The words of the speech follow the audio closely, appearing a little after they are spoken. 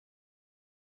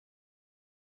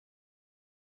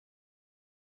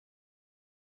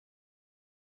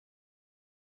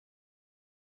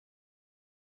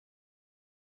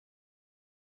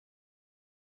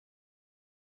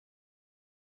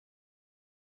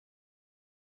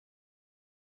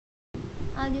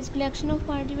This collection of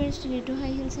party wear stiletto high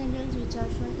heel sandals which are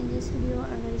shown in this video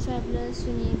are very fabulous,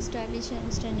 unique, stylish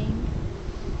and stunning.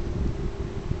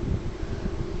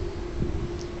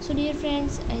 So dear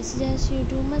friends, I suggest you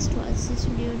to must watch this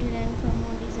video till end for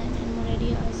more design and more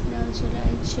ideas, and also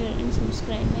like, share and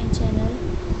subscribe my channel.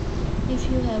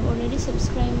 If you have already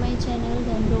subscribed my channel,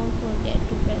 then don't forget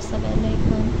to press the bell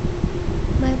icon.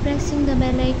 By pressing the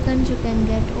bell icon, you can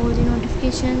get all the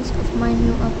notifications of my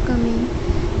new upcoming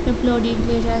uploaded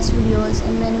latest videos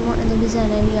and many more other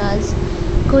design ideas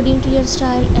according to your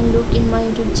style and look in my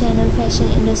YouTube channel Fashion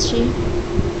Industry.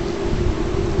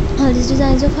 All these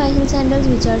designs of high heel sandals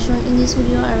which are shown in this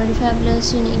video are very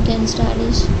fabulous, unique and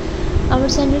stylish. Our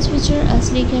sandals feature a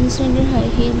sleek and slender high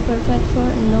heel perfect for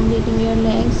elongating your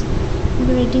legs,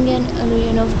 creating an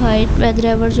illusion of height.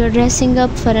 Whether you're dressing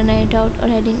up for a night out or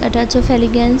adding a touch of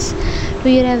elegance to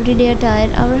your everyday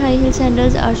attire, our high heel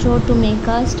sandals are sure to make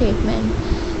a statement.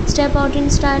 Step out in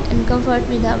style and comfort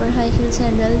with our high heel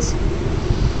sandals.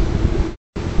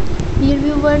 Dear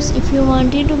viewers, if you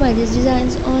wanted to buy these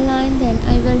designs online, then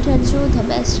I will tell you the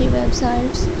best 3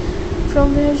 websites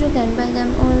from where you can buy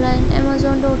them online: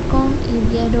 Amazon.com,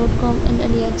 ebay.com and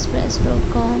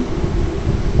AliExpress.com.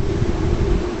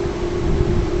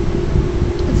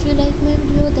 If you like my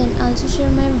video, then also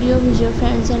share my video with your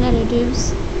friends and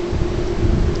relatives.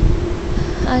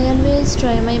 I always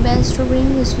try my best to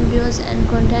bring these videos and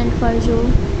content for you.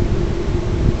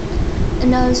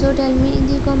 And also tell me in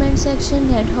the comment section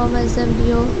that how was the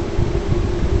video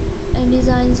and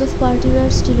designs of party wear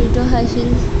stiletto high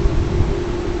heel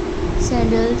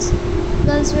sandals.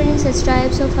 Girls wearing such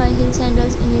types of high heel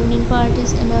sandals in evening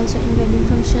parties and also in wedding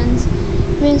functions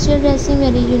makes your dressing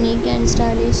very unique and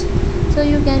stylish. So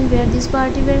you can wear these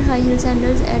party wear high heel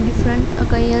sandals at different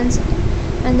occasions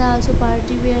and also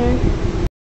party wear.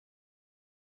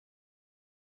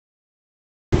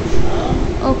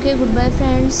 Okay, goodbye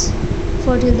friends.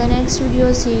 For till the next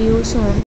video, see you soon.